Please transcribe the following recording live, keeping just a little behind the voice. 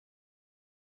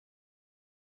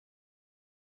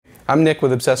I'm Nick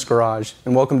with Obsessed Garage,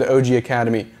 and welcome to OG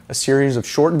Academy, a series of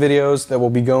short videos that will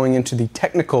be going into the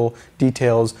technical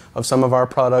details of some of our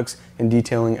products and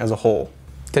detailing as a whole.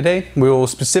 Today, we will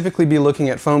specifically be looking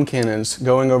at foam cannons,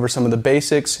 going over some of the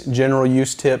basics, general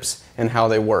use tips, and how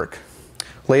they work.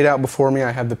 Laid out before me,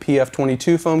 I have the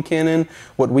PF22 foam cannon,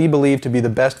 what we believe to be the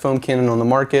best foam cannon on the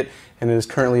market, and it is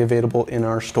currently available in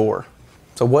our store.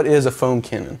 So what is a foam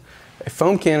cannon? A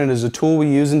foam cannon is a tool we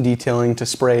use in detailing to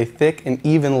spray a thick and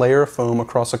even layer of foam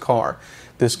across a car.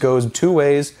 This goes two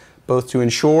ways, both to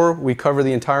ensure we cover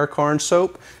the entire car in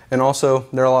soap, and also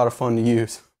they're a lot of fun to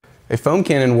use. A foam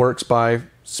cannon works by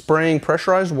spraying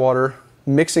pressurized water,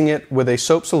 mixing it with a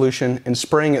soap solution, and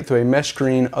spraying it through a mesh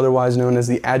screen, otherwise known as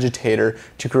the agitator,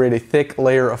 to create a thick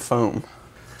layer of foam.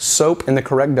 Soap and the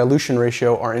correct dilution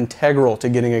ratio are integral to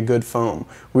getting a good foam.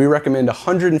 We recommend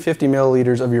 150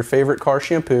 milliliters of your favorite car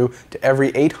shampoo to every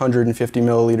 850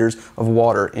 milliliters of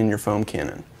water in your foam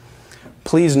cannon.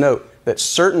 Please note that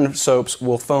certain soaps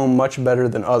will foam much better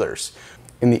than others.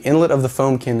 In the inlet of the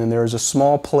foam cannon, there is a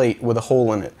small plate with a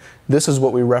hole in it. This is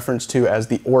what we reference to as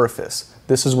the orifice.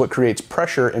 This is what creates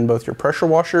pressure in both your pressure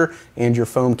washer and your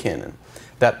foam cannon.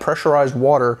 That pressurized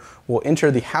water will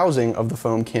enter the housing of the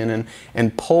foam cannon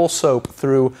and pull soap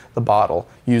through the bottle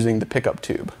using the pickup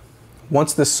tube.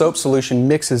 Once this soap solution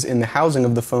mixes in the housing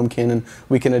of the foam cannon,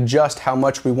 we can adjust how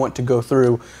much we want to go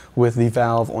through with the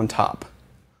valve on top.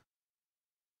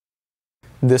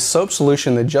 This soap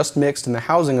solution that just mixed in the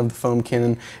housing of the foam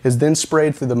cannon is then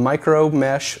sprayed through the micro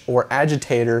mesh or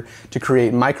agitator to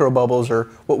create micro bubbles, or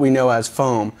what we know as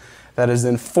foam, that is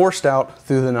then forced out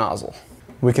through the nozzle.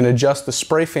 We can adjust the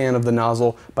spray fan of the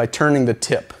nozzle by turning the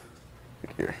tip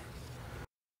here.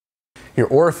 Your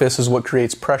orifice is what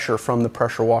creates pressure from the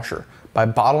pressure washer. By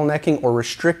bottlenecking or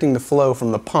restricting the flow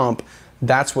from the pump,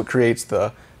 that's what creates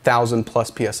the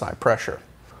 1,000+ psi pressure.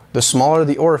 The smaller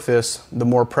the orifice, the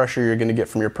more pressure you're going to get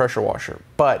from your pressure washer.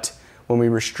 But when we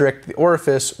restrict the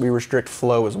orifice, we restrict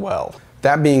flow as well.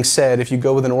 That being said, if you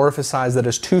go with an orifice size that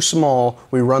is too small,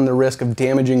 we run the risk of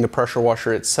damaging the pressure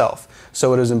washer itself.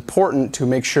 So it is important to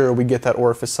make sure we get that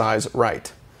orifice size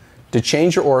right. To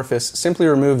change your orifice, simply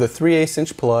remove the 3/8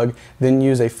 inch plug, then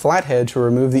use a flathead to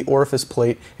remove the orifice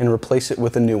plate and replace it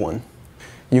with a new one.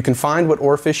 You can find what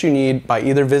orifice you need by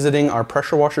either visiting our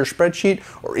pressure washer spreadsheet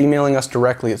or emailing us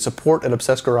directly at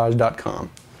support@obsessedgarage.com.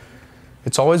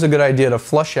 It's always a good idea to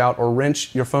flush out or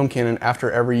rinse your foam cannon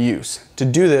after every use. To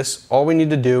do this, all we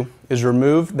need to do is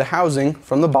remove the housing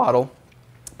from the bottle,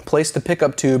 place the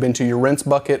pickup tube into your rinse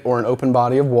bucket or an open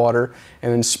body of water,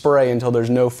 and then spray until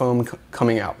there's no foam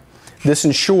coming out. This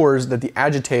ensures that the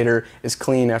agitator is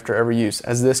clean after every use,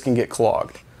 as this can get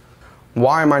clogged.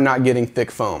 Why am I not getting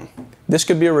thick foam? This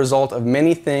could be a result of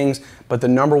many things, but the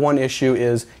number one issue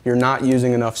is you're not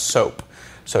using enough soap.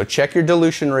 So check your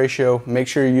dilution ratio, make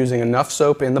sure you're using enough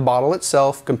soap in the bottle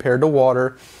itself compared to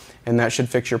water, and that should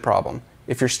fix your problem.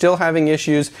 If you're still having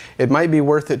issues, it might be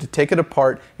worth it to take it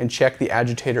apart and check the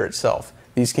agitator itself.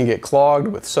 These can get clogged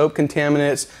with soap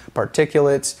contaminants,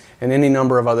 particulates, and any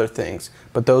number of other things,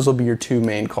 but those will be your two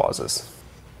main causes.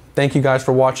 Thank you guys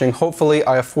for watching. Hopefully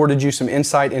I afforded you some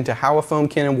insight into how a foam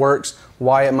cannon works,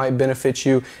 why it might benefit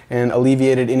you, and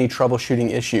alleviated any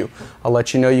troubleshooting issue. I'll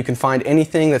let you know you can find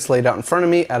anything that's laid out in front of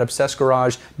me at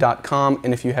obsessedgarage.com,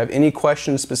 and if you have any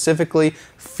questions specifically,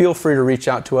 feel free to reach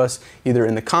out to us either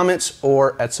in the comments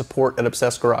or at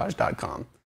support@obsessedgarage.com.